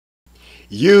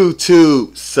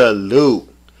YouTube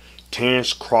salute.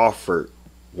 Terence Crawford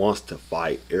wants to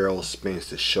fight Errol Spence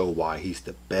to show why he's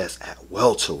the best at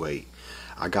welterweight.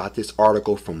 I got this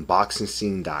article from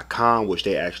BoxingScene.com, which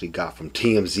they actually got from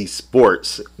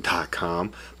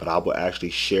TMZSports.com, but I will actually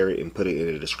share it and put it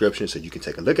in the description so you can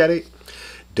take a look at it.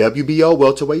 WBO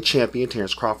welterweight champion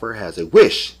Terence Crawford has a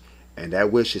wish, and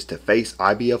that wish is to face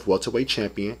IBF welterweight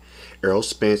champion Errol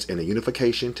Spence in a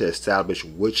unification to establish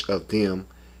which of them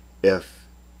if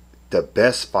the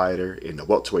best fighter in the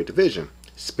welterweight division.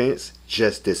 Spence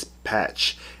just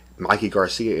dispatched Mikey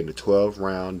Garcia in the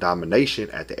 12-round domination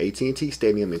at the AT&T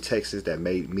Stadium in Texas that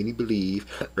made many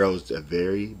believe Errol's the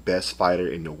very best fighter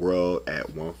in the world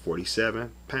at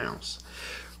 147 pounds.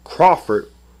 Crawford,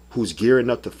 who's gearing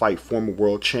up to fight former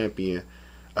world champion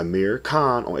Amir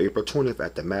Khan on April 20th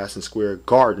at the Madison Square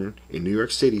Garden in New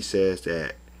York City, says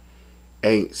that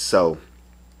ain't so,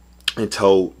 and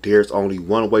told there's only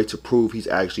one way to prove he's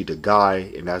actually the guy,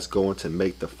 and that's going to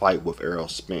make the fight with Errol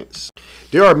Spence.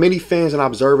 There are many fans and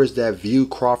observers that view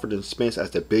Crawford and Spence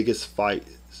as the biggest fight,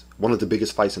 one of the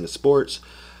biggest fights in the sports.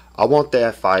 I want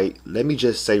that fight. Let me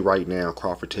just say right now,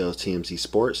 Crawford tells TMZ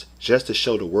Sports, just to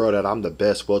show the world that I'm the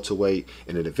best welterweight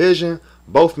in the division.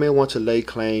 Both men want to lay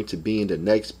claim to being the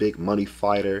next big money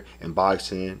fighter in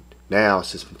boxing. Now,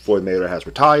 since Floyd Mayweather has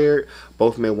retired,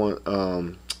 both men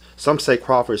want. Some say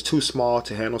Crawford is too small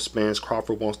to handle Spence.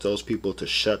 Crawford wants those people to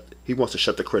shut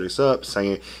the critics up,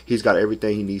 saying he's got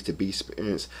everything he needs to beat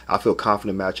Spence. I feel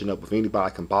confident matching up with anybody.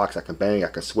 I can box, I can bang, I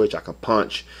can switch, I can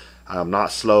punch. I'm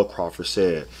not slow, Crawford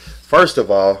said. First of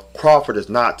all, Crawford is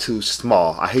not too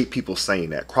small. I hate people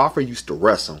saying that. Crawford used to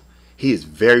wrestle. He is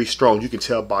very strong. You can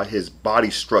tell by his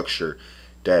body structure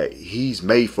that he's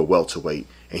made for welterweight.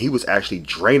 And he was actually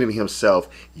draining himself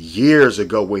years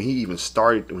ago when he even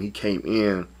started, when he came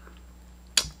in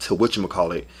to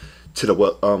whatchamacallit,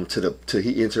 to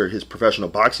he entered his professional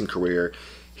boxing career.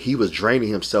 He was draining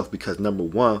himself because, number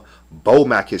one,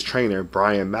 Bomac, his trainer,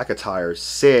 Brian McIntyre,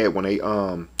 said when they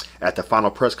at the final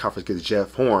press conference against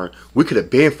Jeff Horn, we could have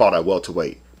been fought at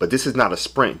welterweight, but this is not a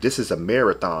sprint, this is a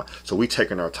marathon, so we're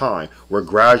taking our time. We're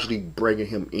gradually bringing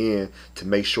him in to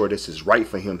make sure this is right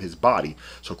for him, his body.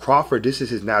 So Crawford, this is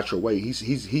his natural weight.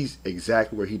 He's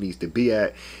exactly where he needs to be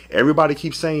at. Everybody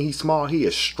keeps saying he's small. He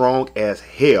is strong as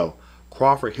hell.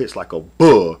 Crawford hits like a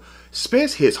bull.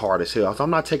 Spence hits hard as hell. So I'm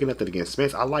not taking nothing against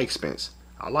Spence. I like Spence.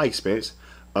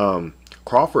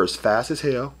 Crawford is fast as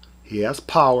hell. He has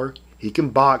power. He can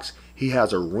box. He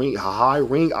has a high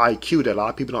ring IQ that a lot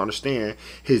of people don't understand.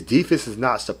 His defense is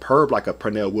not superb like a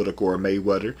Pernell Whitaker or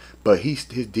Mayweather, but his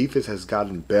defense has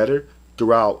gotten better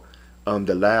throughout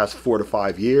the last 4 to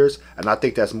 5 years, and I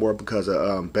think that's more because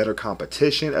of better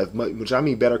competition. Which I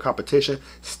mean better competition,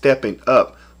 stepping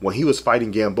up. When he was fighting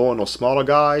Gamboa and those smaller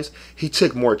guys, he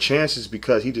took more chances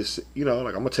because he just, like, I'm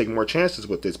going to take more chances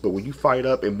with this. But when you fight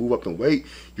up and move up in weight,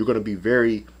 you're going to be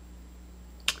very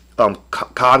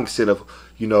cognizant of,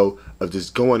 of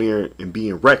just going there and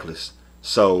being reckless.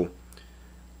 So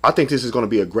I think this is going to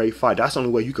be a great fight. That's the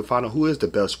only way you can find out who is the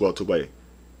best welterweight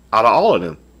out of all of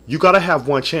them. You got to have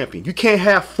one champion. You can't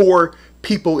have 4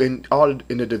 people in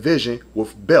the division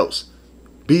with belts.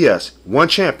 BS. One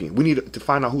champion. We need to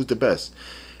find out who's the best.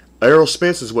 Errol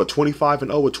Spence is what,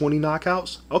 25-0 with 20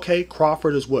 knockouts? Okay,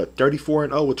 Crawford is what,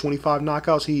 34-0 with 25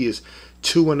 knockouts? He is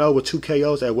 2-0 with 2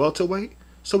 KOs at welterweight?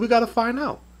 So we got to find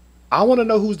out. I want to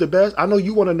know who's the best. I know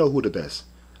you want to know who the best.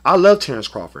 I love Terence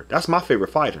Crawford. That's my favorite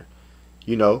fighter.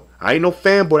 I ain't no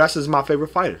fanboy. That's just my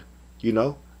favorite fighter.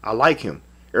 I like him.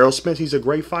 Errol Spence, he's a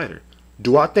great fighter.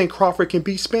 Do I think Crawford can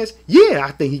beat Spence? Yeah,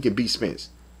 I think he can beat Spence.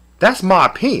 That's my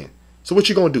opinion. So what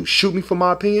you going to do? Shoot me for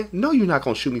my opinion? No, you're not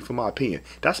going to shoot me for my opinion.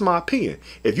 That's my opinion.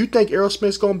 If you think Errol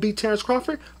Spence is going to beat Terence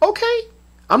Crawford, okay.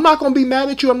 I'm not going to be mad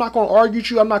at you. I'm not going to argue with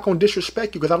you. I'm not going to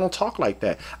disrespect you because I don't talk like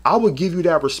that. I will give you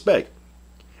that respect.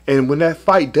 And when that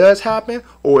fight does happen,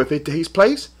 or if it takes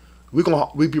place,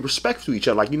 we be respectful to each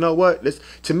other. Like, you know what?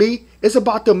 To me, it's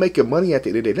about them making money at the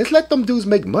end of the day. Let's let them dudes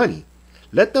make money.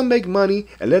 Let them make money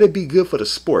and let it be good for the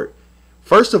sport.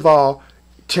 First of all,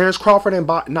 Terence Crawford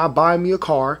not buying me a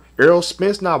car. Errol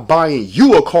Spence not buying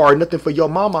you a car. Nothing for your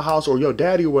mama house or your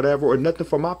daddy or whatever, or nothing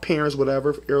for my parents,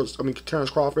 whatever. Terence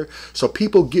Crawford. So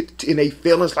people get in their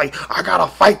feelings like, I gotta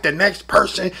fight the next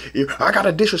person. I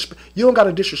gotta disrespect. You don't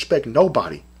gotta disrespect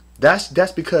nobody.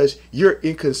 That's because you're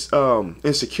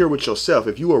insecure with yourself.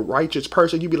 If you're a righteous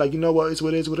person, you'd be like, you know what, it's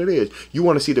what it is, what it is. You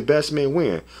want to see the best man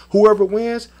win. Whoever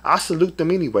wins, I salute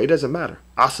them anyway. It doesn't matter.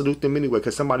 I salute them anyway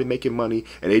because somebody making money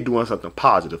and they doing something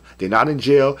positive. They're not in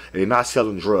jail and they're not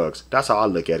selling drugs. That's how I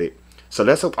look at it. So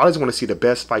I just want to see the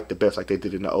best fight the best like they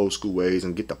did in the old school ways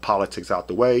and get the politics out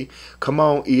the way. Come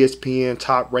on, ESPN,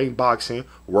 Top Rank Boxing,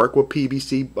 work with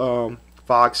PBC,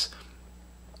 Fox,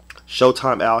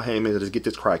 Showtime, Al Heyman. Let's get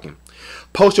this cracking.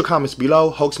 Post your comments below.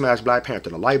 Hulk smash Black Panther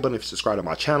the like button if you subscribe to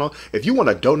my channel. If you want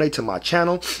to donate to my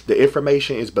channel, the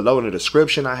information is below in the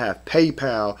description. I have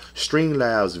PayPal,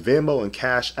 Streamlabs, Venmo, and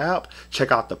Cash App.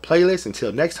 Check out the playlist.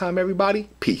 Until next time, everybody,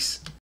 peace.